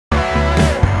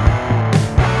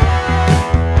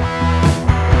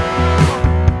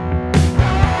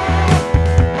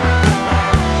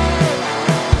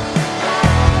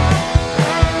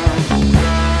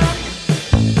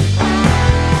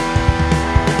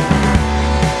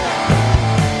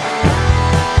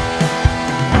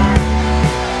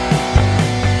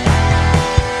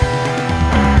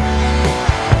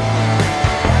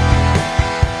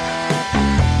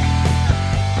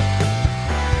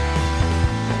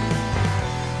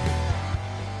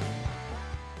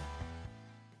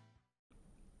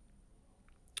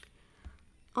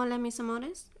Hola, mis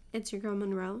amores. It's your girl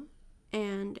Monroe,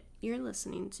 and you're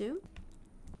listening to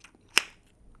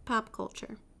Pop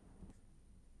Culture.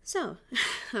 So,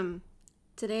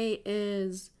 today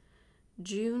is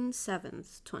June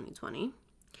 7th, 2020.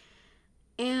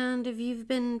 And if you've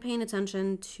been paying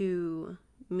attention to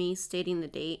me stating the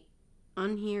date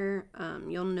on here,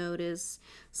 you'll notice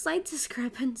slight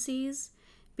discrepancies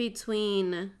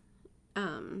between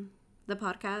the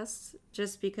podcasts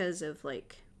just because of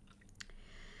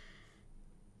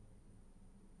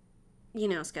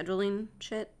scheduling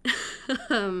shit.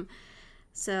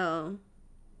 So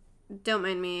don't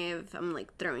mind me if I'm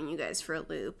throwing you guys for a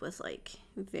loop with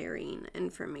varying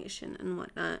information and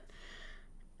whatnot.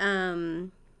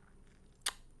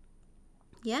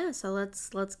 Yeah, so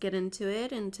let's get into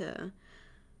it, into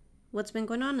what's been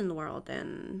going on in the world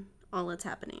and all its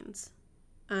happenings.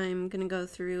 I'm gonna go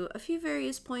through a few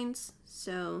various points,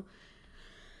 so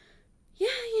yeah,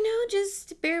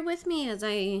 just bear with me as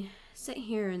I sit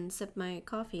here and sip my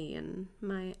coffee and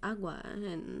my agua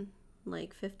and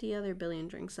 50 other billion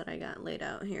drinks that I got laid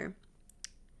out here.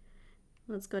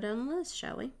 Let's go down the list,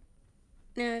 shall we?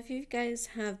 Now, if you guys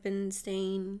have been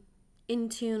staying in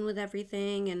tune with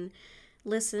everything and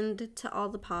listened to all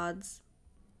the pods,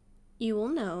 you will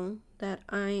know that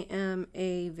I am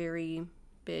a very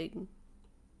big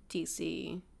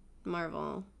DC,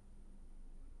 Marvel,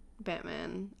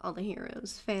 Batman, all the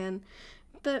heroes fan,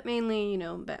 but mainly,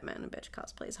 Batman and bitch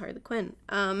cosplays Harley Quinn.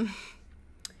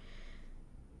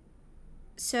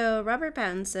 So Robert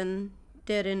Pattinson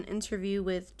did an interview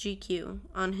with GQ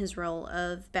on his role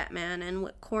of Batman and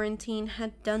what quarantine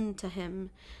had done to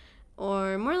him,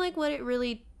 or more like what it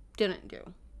really didn't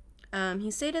do.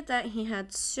 He stated that he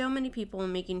had so many people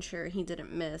making sure he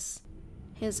didn't miss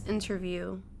his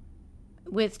interview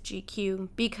with GQ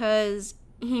because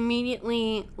he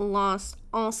immediately lost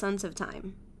all sense of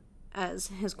time as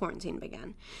his quarantine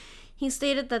began. He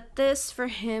stated that this for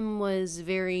him was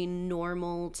very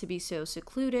normal to be so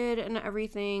secluded and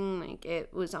everything.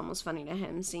 It was almost funny to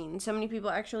him seeing so many people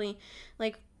actually,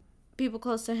 people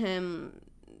close to him,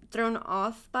 thrown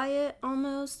off by it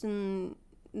almost, and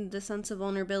the sense of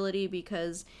vulnerability,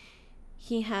 because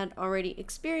he had already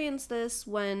experienced this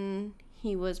when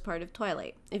he was part of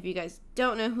Twilight. If you guys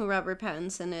don't know who Robert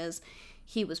Pattinson is,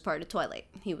 he was part of Twilight.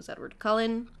 He was Edward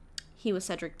Cullen. He was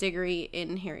Cedric Diggory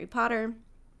in Harry Potter.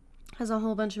 Has a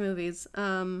whole bunch of movies,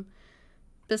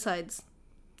 besides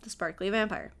The Sparkly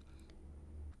Vampire.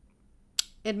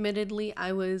 Admittedly,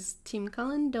 I was Team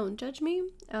Cullen, don't judge me.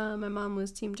 My mom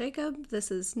was Team Jacob.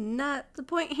 This is not the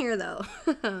point here, though.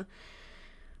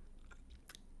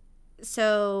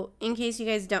 So, in case you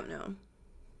guys don't know,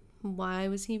 why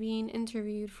was he being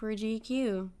interviewed for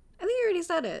GQ? I think I already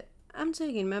said it. I'm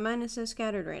joking. My mind is so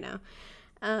scattered right now.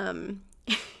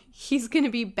 He's gonna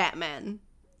be Batman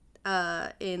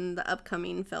in the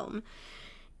upcoming film.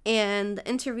 And the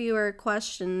interviewer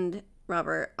questioned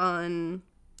Robert on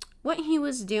what he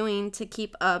was doing to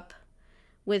keep up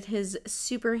with his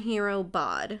superhero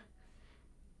bod.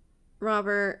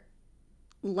 Robert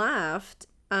laughed,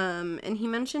 and he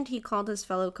mentioned he called his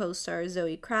fellow co-star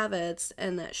Zoe Kravitz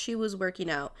and that she was working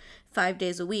out 5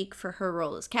 days a week for her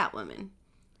role as Catwoman.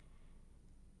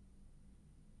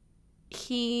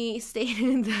 He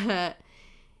stated that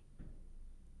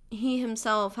he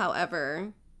himself,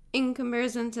 however, in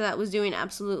comparison to that, was doing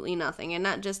absolutely nothing. And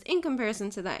not just in comparison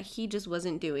to that, he just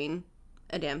wasn't doing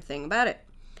a damn thing about it.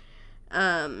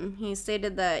 He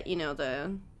stated that,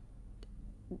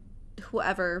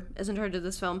 whoever is in charge of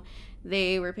this film,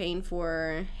 they were paying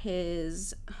for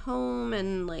his home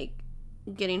and,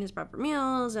 getting his proper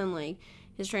meals, and,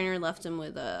 his trainer left him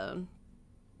with,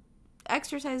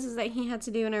 exercises that he had to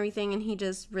do and everything, and he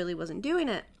just really wasn't doing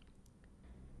it.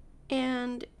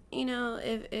 And,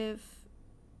 if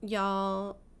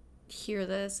y'all hear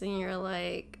this and you're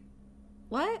like,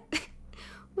 what?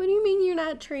 What do you mean you're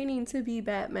not training to be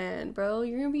Batman, bro?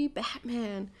 You're gonna be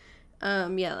Batman.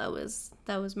 Yeah,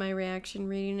 that was my reaction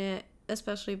reading it,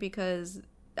 especially because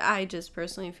I just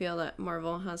personally feel that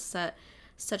Marvel has set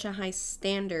such a high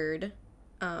standard,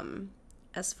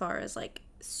 as far as,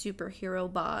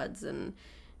 superhero bods and,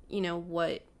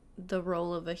 what the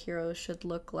role of a hero should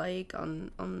look like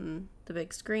on the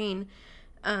big screen.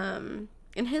 In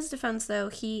his defense, though,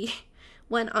 he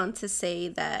went on to say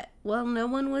that, well, no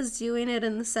one was doing it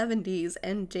in the 70s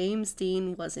and James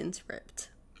Dean wasn't ripped.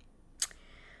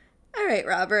 All right,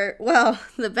 Robert. Well,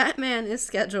 the Batman is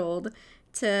scheduled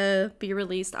to be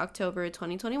released October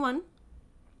 2021.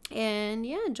 And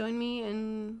yeah, join me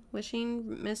in wishing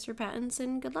Mr.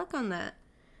 Pattinson good luck on that.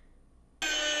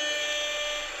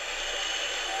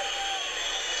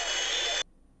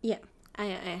 Yeah, I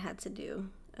had to do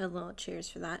a little cheers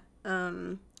for that.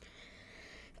 On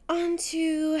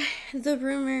to the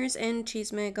rumors and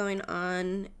chisme going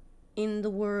on in the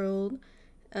world.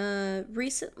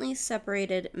 Recently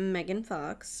separated Megan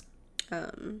Fox.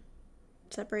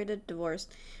 Separated,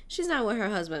 divorced. She's not with her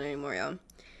husband anymore, y'all.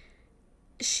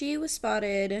 She was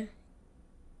spotted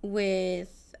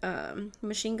with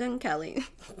Machine Gun Kelly.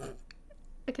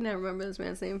 I cannot remember this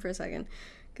man's name for a second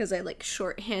because I like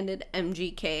shorthanded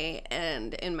MGK,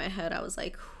 and in my head I was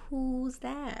like, who's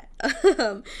that?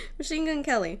 Machine Gun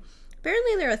Kelly.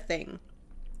 Apparently they're a thing.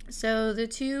 So the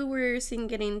two were seen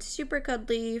getting super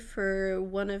cuddly for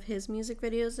one of his music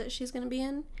videos that she's going to be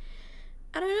in.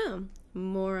 I don't know.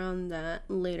 More on that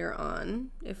later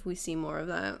on, if we see more of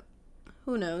that.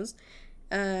 Who knows?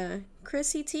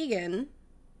 Chrissy Teigen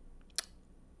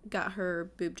got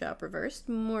her boob job reversed.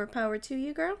 More power to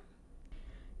you, girl.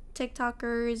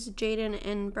 TikTokers Jaden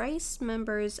and Bryce,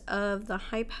 members of the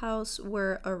Hype House,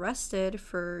 were arrested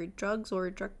for drugs or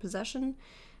drug possession.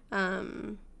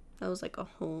 That was like a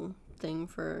whole thing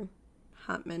for a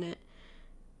hot minute.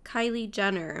 Kylie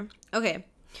Jenner. Okay.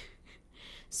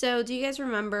 So, do you guys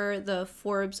remember the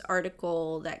Forbes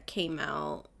article that came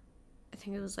out? I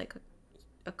think it was like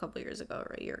a couple years ago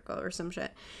or a year ago or some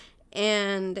shit.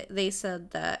 And they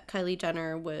said that Kylie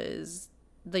Jenner was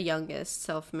the youngest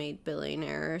self-made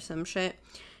billionaire or some shit.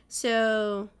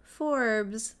 So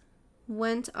Forbes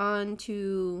went on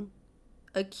to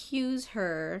accuse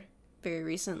her very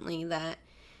recently that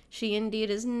she indeed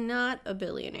is not a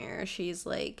billionaire. She's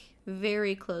like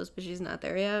very close, but she's not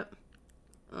there yet.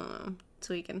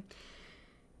 Tweaking.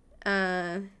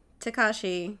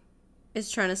 Tekashi is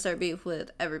trying to start beef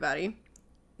with everybody.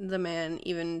 The man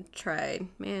even tried.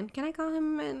 Man, can I call him a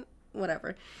man?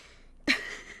 Whatever.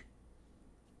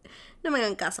 No me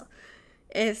hagan caso.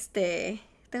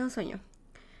 Tengo sueño.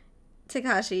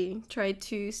 Tekashi tried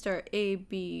to start a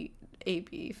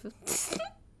beef.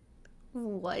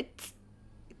 What?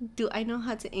 Do I know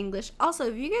how to English? Also,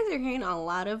 if you guys are hearing a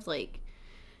lot of like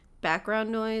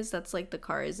background noise, that's like the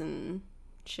cars and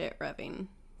shit revving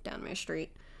down my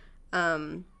street.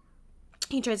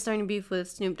 He tried starting beef with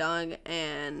Snoop Dogg,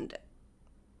 and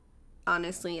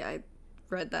honestly, I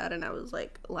read that and I was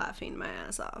like laughing my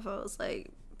ass off. I was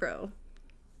like, bro,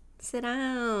 sit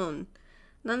down.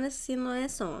 No andes haciendo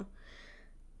eso.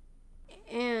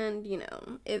 And, you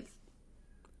know, if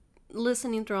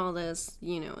listening through all this,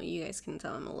 you know, you guys can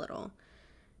tell I'm a little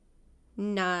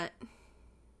not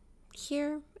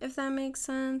here, if that makes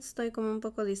sense. Estoy como un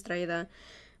poco distraída.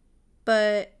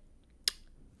 But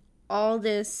all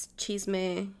this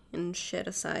chisme and shit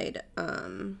aside,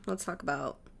 let's talk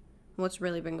about what's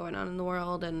really been going on in the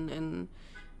world and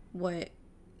what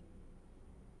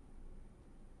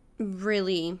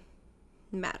really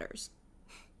matters.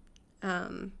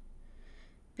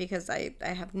 Because I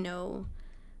have no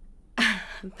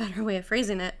better way of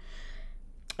phrasing it.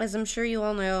 As I'm sure you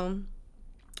all know,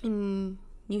 and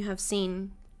you have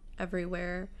seen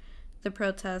everywhere, the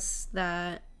protests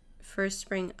that first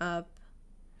spring up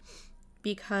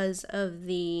because of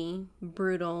the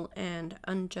brutal and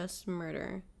unjust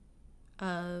murder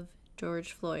of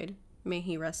George Floyd. May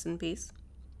he rest in peace.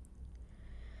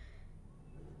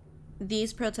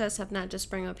 These protests have not just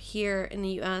sprung up here in the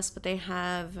U.S., but they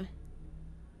have,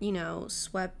 you know,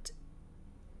 swept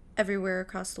everywhere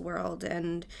across the world.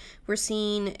 And we're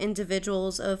seeing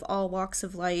individuals of all walks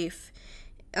of life,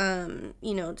 you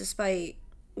know, despite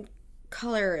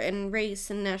color and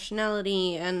race and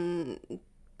nationality and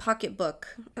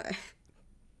pocketbook.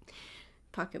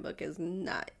 Pocketbook is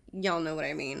not, y'all know what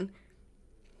I mean.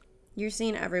 You're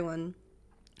seeing everyone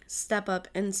step up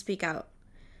and speak out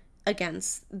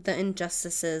against the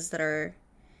injustices that are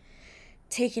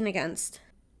taken against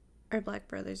our Black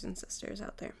brothers and sisters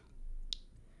out there.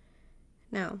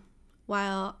 Now,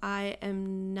 while I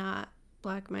am not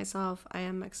Black myself, I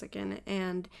am Mexican,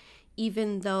 and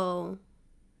even though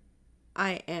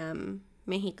I am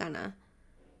Mexicana,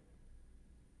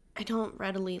 I don't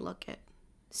readily look it.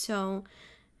 So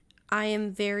I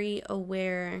am very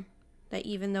aware that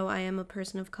even though I am a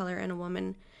person of color and a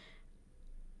woman,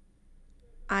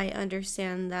 I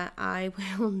understand that I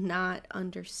will not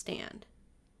understand.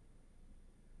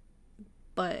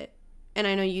 But, and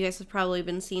I know you guys have probably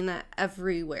been seeing that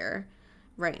everywhere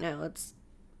right now. It's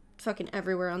fucking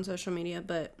everywhere on social media,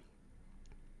 but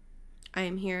I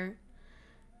am here.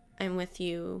 I'm with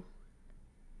you.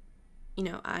 You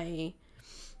know, I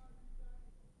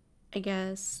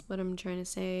guess what I'm trying to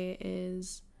say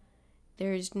is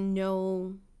there's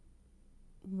no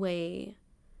way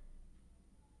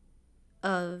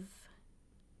of,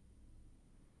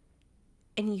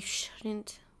 and you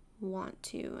shouldn't want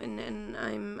to, and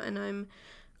I'm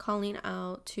calling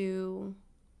out to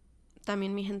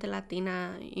también mi gente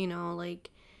latina, you know,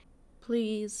 like,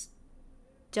 please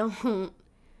don't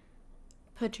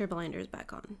put your blinders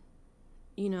back on.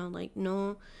 You know, like,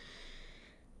 no.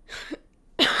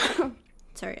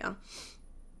 Sorry, y'all.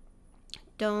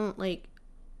 Don't, like,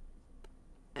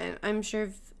 I'm sure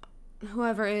if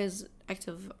whoever is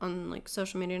active on, like,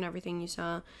 social media and everything, you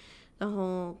saw the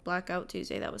whole Blackout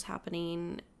Tuesday that was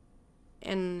happening,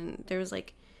 and there was,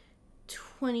 like,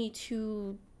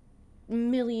 22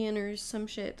 million or some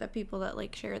shit that people that,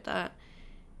 like, shared that,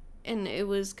 and it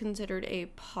was considered a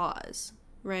pause,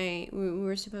 right? We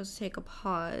were supposed to take a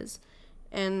pause,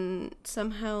 and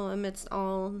somehow amidst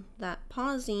all that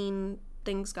pausing,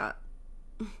 things got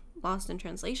lost in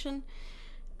translation.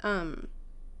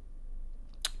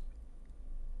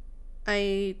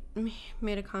 I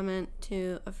made a comment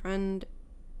to a friend,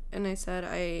 and I said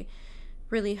I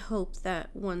really hope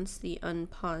that once the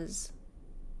unpause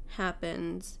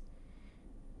happens,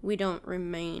 we don't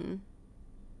remain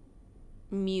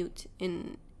mute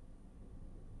in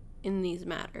these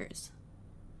matters,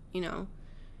 you know.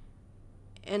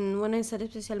 And when I said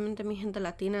especialmente mi gente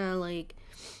latina, like,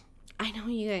 I know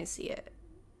you guys see it.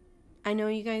 I know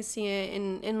you guys see it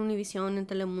in Univision, in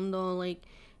Telemundo, like,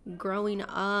 growing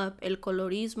up,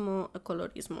 colorism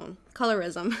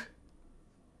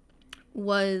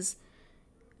was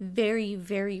very,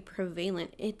 very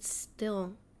prevalent. It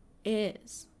still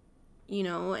is, you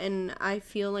know, and I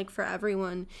feel like for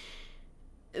everyone,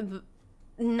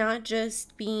 not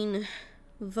just being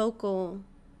vocal,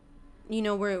 you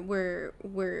know,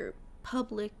 we're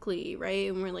publicly,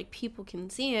 right, and we're like, people can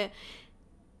see it.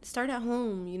 Start at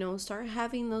home, you know, start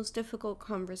having those difficult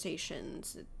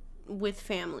conversations with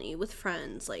family, with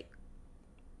friends, like,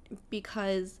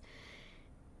 because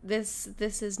this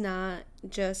is not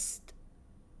just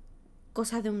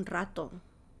cosa de un rato.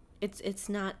 It's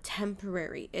not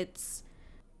temporary. It's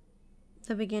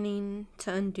the beginning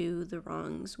to undo the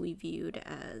wrongs we viewed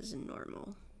as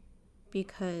normal,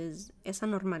 because esa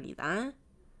normalidad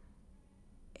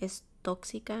es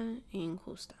tóxica e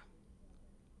injusta.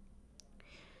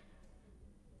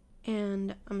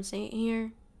 And I'm saying it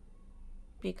here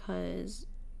because,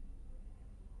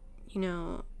 you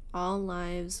know, all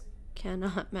lives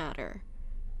cannot matter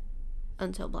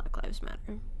until Black Lives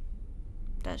Matter.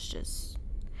 That's just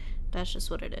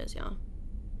what it is, y'all.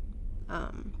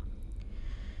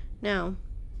 Now,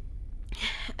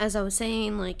 as I was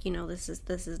saying, like, you know, this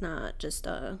is not just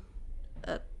a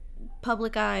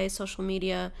public eye, social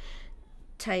media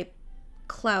type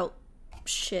clout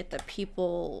shit that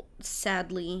people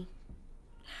sadly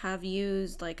have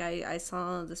used. Like, I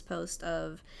saw this post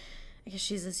of, I guess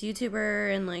she's this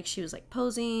YouTuber, and, like, she was, like,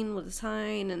 posing with a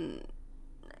sign, and,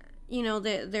 you know,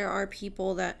 there are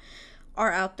people that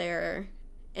are out there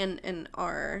and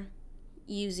are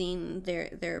using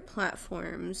their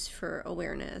platforms for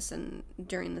awareness, and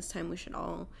during this time we should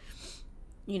all,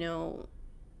 you know,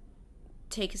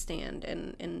 take a stand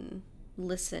and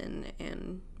listen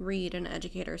and read and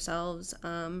educate ourselves.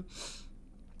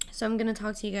 So I'm gonna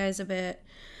talk to you guys a bit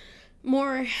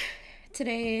more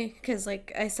today, because,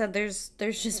 like I said, there's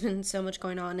just been so much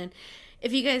going on, and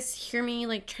if you guys hear me,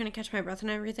 like, trying to catch my breath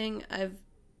and everything, I've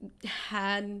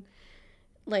had,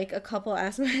 like, a couple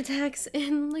asthma attacks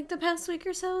in, like, the past week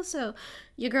or so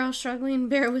your girl's struggling,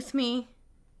 bear with me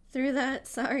through that,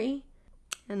 sorry.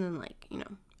 And then, like, you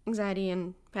know, anxiety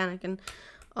and panic and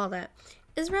all that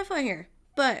is rough out here.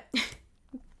 But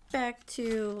back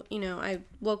to, you know, I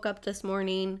woke up this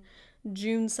morning,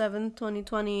 June 7th,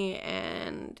 2020,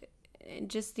 and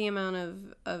just the amount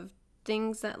of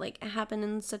things that, like, happened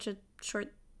in such a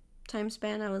short time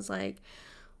span, I was like,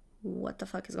 what the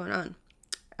fuck is going on?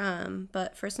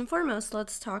 But first and foremost,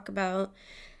 let's talk about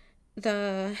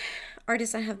the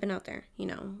artists that have been out there, you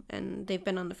know, and they've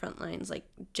been on the front lines, like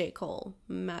J. Cole,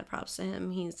 mad props to him.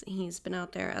 He's been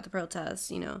out there at the protests,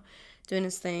 you know, doing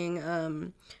his thing.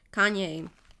 Kanye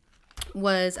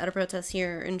was at a protest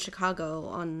here in Chicago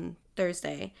on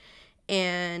Thursday,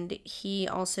 and he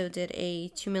also did a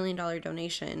 $2 million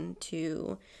donation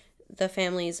to the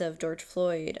families of George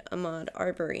Floyd, Ahmaud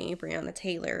Arbery, Breonna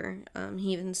Taylor.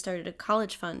 He even started a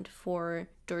college fund for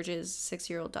George's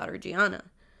 6-year-old daughter, Gianna.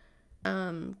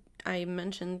 I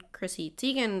mentioned Chrissy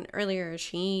Teigen earlier.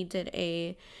 She did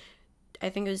I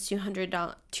think it was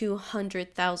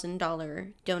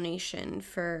 $200,000 donation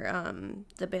for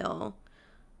the bail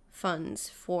funds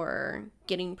for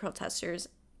getting protesters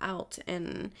out,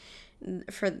 and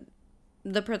for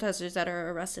the protesters that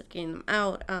are arrested, getting them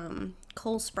out.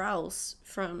 Cole Sprouse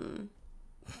from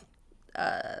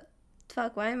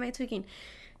why am I tweaking?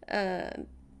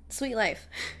 Sweet Life.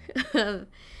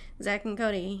 Zach and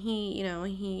Cody,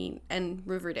 and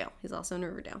Riverdale. He's also in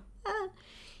Riverdale.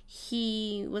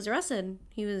 He was arrested.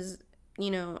 He was,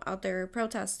 out there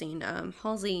protesting.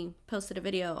 Halsey posted a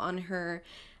video on her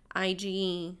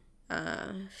IG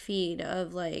feed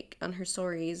of, like, on her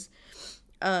stories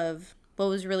of what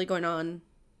was really going on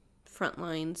front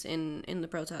lines in the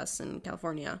protests in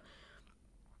California.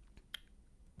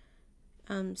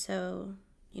 So,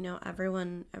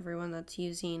 everyone that's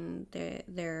using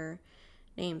their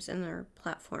names and their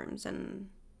platforms and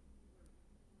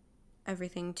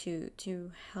everything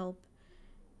to help,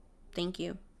 thank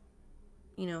you,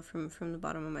 from the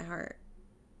bottom of my heart.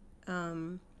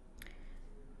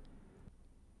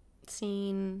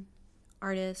 Seeing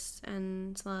artists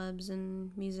and celebs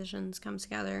and musicians come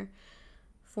together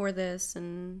for this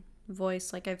and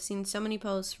voice, like, I've seen so many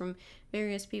posts from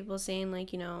various people saying,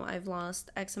 like, I've lost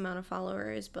X amount of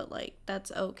followers, but, like,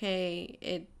 that's okay.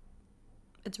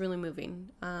 It's really moving.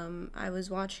 I was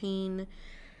watching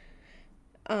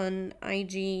on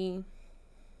IG,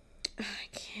 I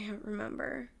can't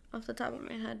remember off the top of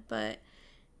my head, but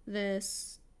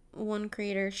this one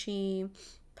creator, she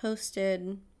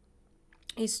posted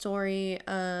a story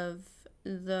of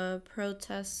the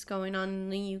protests going on in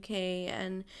the UK,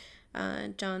 and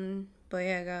John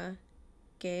Boyega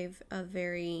gave a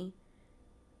very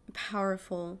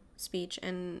powerful speech,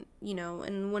 and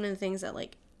and one of the things that,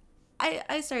 like,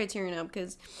 I started tearing up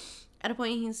because at a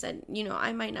point he said,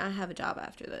 I might not have a job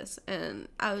after this, and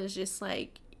I was just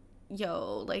like,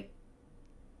 yo, like,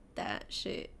 that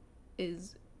shit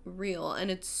is real, and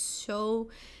it's so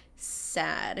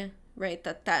sad, right,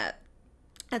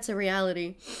 that's a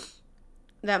reality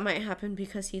that might happen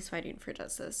because he's fighting for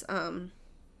justice. And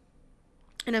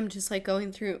I'm just, like,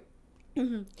 going through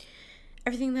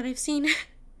everything that I've seen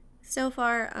so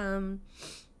far.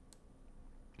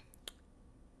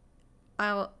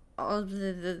 All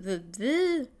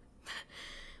the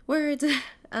words.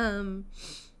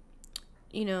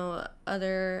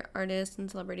 Other artists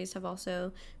and celebrities have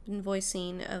also been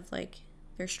voicing of, like,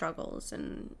 their struggles,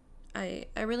 and I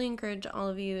really encourage all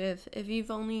of you, if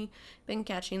you've only been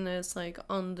catching this, like,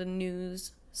 on the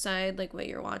news side, like what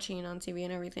you're watching on TV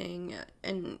and everything,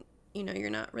 and you're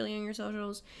not really on your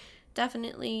socials,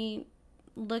 definitely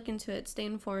look into it, stay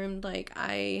informed. Like,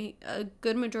 a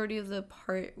good majority of the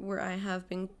part where I have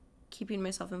been keeping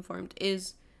myself informed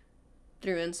is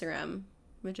through Instagram,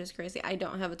 which is crazy. I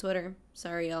don't have a Twitter,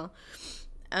 sorry y'all.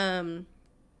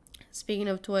 Speaking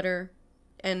of Twitter,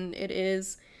 and it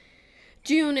is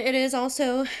June, it is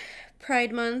also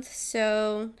Pride Month,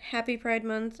 so happy Pride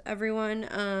Month, everyone.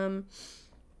 I'm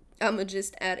gonna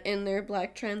just add in there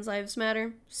Black Trans Lives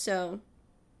Matter, so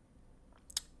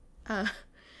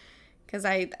because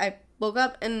I woke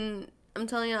up and I'm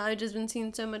telling you, I've just been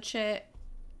seeing so much shit.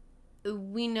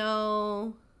 We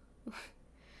know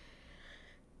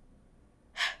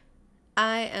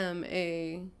I am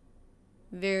a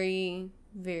very,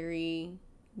 very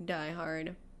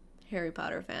diehard Harry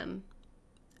Potter fan.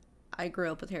 I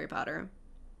grew up with Harry Potter.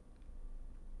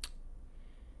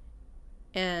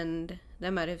 And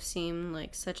that might have seemed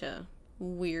like such a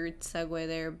weird segue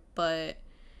there, but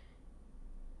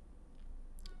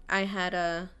I had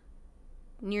a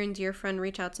near and dear friend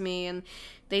reach out to me, and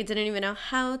they didn't even know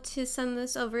how to send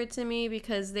this over to me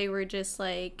because they were just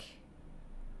like,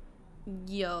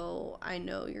 yo, I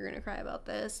know you're gonna cry about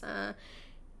this.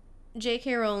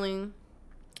 J.K. Rowling,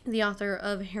 the author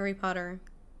of Harry Potter,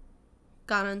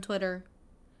 got on Twitter,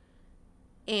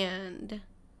 and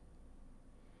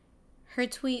her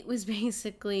tweet was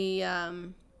basically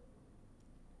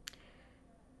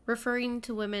referring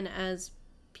to women as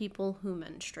people who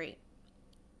menstruate.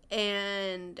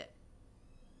 And,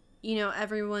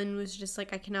 everyone was just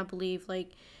like, I cannot believe,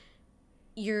 like,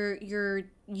 you're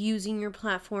using your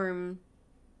platform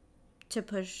to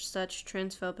push such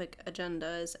transphobic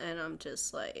agendas, and I'm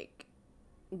just like,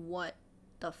 what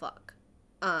the fuck?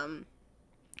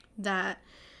 That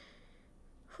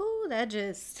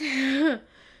just me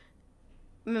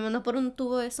manda por un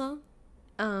tubo eso.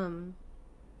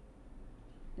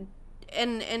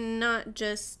 And not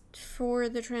just for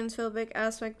the transphobic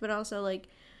aspect, but also, like,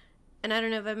 and I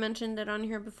don't know if I've mentioned it on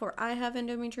here before, I have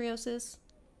endometriosis.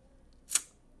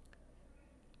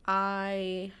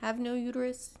 I have no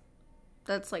uterus.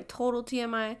 That's, like, total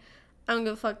TMI. I don't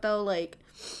give a fuck, though, like,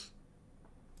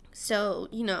 so,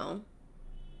 a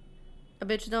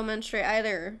bitch don't menstruate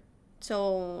either.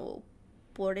 So,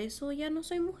 por eso ya no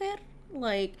soy mujer.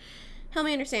 Like, help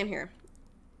me understand here.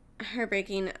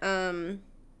 Heartbreaking.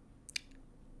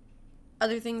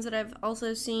 Other things that I've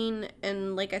also seen,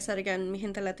 and like I said again, mi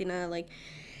gente latina, like,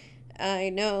 I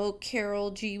know Carol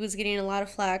G was getting a lot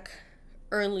of flack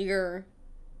earlier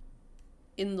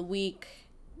in the week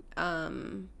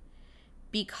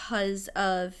because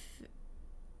of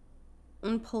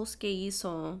un post que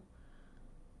hizo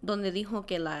donde dijo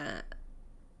que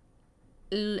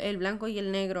el blanco y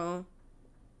el negro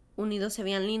unidos se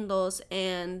veían lindos,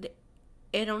 and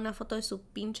era una foto de su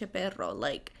pinche perro.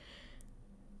 Like,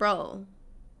 bro,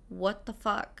 what the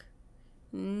fuck?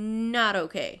 Not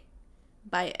okay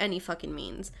by any fucking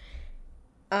means.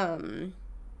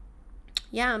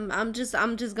 Yeah, I'm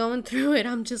just going through it.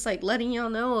 I'm just like letting y'all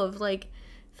know of like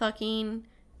fucking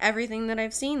everything that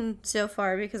I've seen so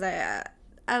far, because I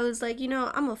was like, I'm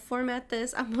gonna format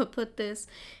this. I'm gonna put this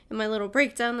in my little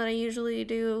breakdown that I usually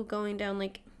do, going down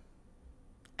like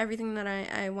everything that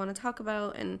I want to talk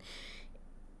about, and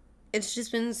it's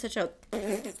just been such a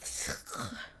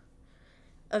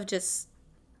of just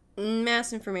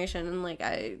mass information, and like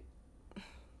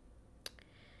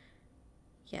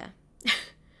yeah.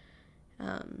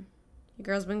 Your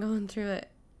girl's been going through it.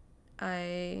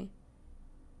 I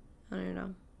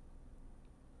don't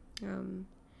know.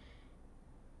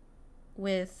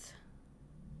 With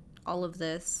all of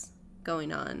this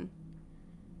going on,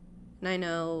 and I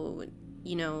know,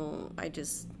 I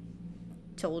just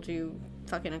told you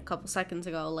fucking a couple seconds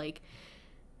ago, like,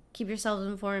 keep yourselves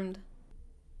informed.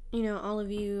 All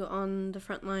of you on the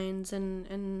front lines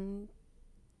and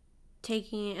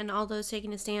all those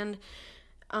taking a stand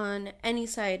on any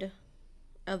side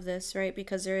of this, right?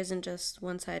 Because there isn't just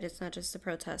one side. It's not just the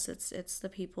protests. It's the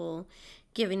people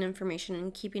giving information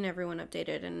and keeping everyone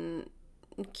updated and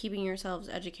keeping yourselves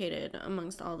educated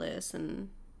amongst all this and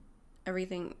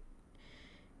everything.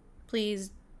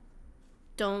 Please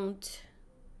don't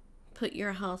put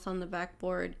your health on the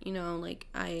backboard. Like,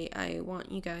 I want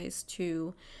you guys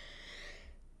to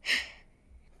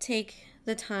take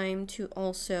the time to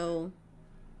also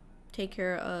take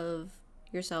care of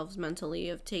yourselves mentally,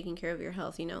 of taking care of your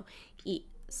health. Eat,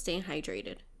 stay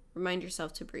hydrated, remind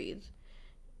yourself to breathe,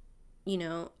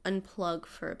 unplug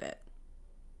for a bit.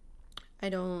 I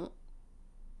don't,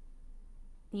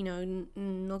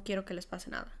 no quiero que les pase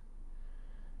nada.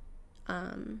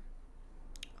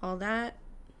 All that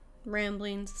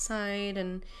ramblings aside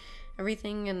and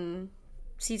everything, and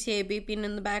CTA beeping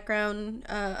in the background.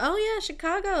 Oh yeah,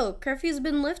 Chicago curfew's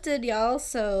been lifted, y'all,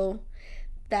 so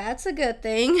that's a good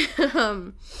thing.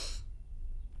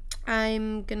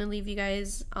 I'm gonna leave you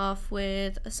guys off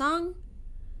with a song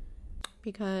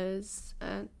because,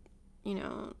 at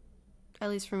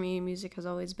least for me, music has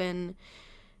always been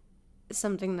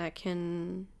something that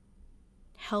can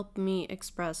help me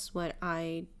express what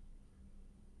I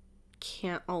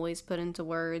can't always put into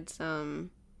words.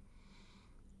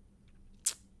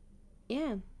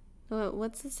 Yeah.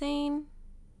 What's the saying?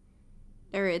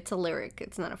 Or it's a lyric.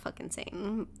 It's not a fucking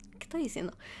saying. ¿Qué estoy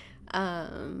diciendo?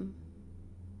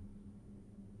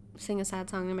 Sing a sad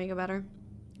song to make it better.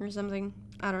 Or something.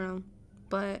 I don't know.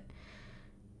 But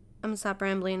I'm gonna stop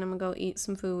rambling. I'm gonna go eat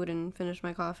some food and finish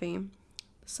my coffee.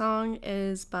 The song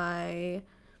is by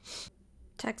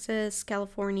Texas,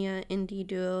 California indie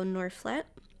duo Norphlet.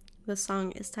 The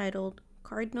song is titled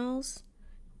Cardinals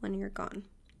When You're Gone.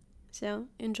 So,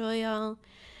 enjoy, y'all.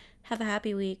 Have a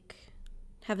happy week.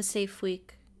 Have a safe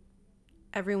week.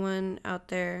 Everyone out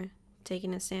there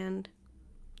taking a stand.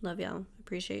 Love y'all.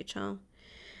 Appreciate y'all.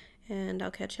 And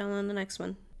I'll catch y'all on the next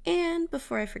one. And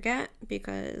before I forget,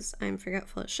 because I'm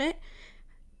forgetful as shit,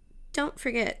 don't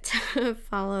forget to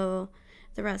follow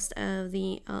the rest of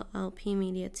the LLP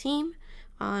Media team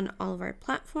on all of our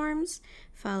platforms.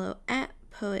 Follow at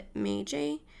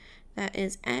PoetMayJ. That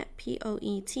is at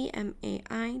POETMAI.J.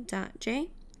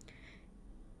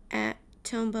 At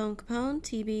Tonebone Capone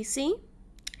TBC.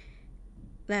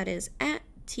 That is at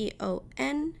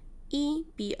TONEBONECAPONE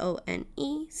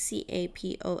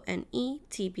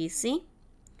TBC.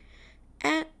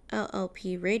 At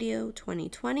LLP Radio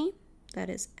 2020. That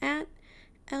is at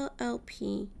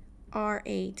LLP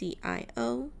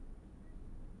RADIO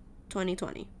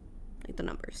 2020. Like the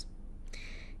numbers.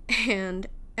 And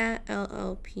at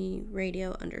LLP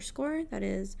Radio _. That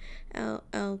is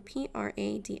LLP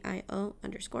RADIO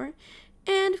 _.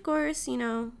 And of course,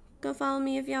 go follow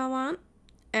me if y'all want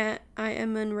at I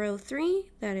am Monroe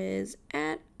 3. That is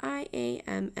at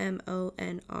IAMMONROE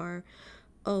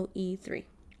 3.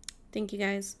 Thank you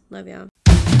guys. Love y'all.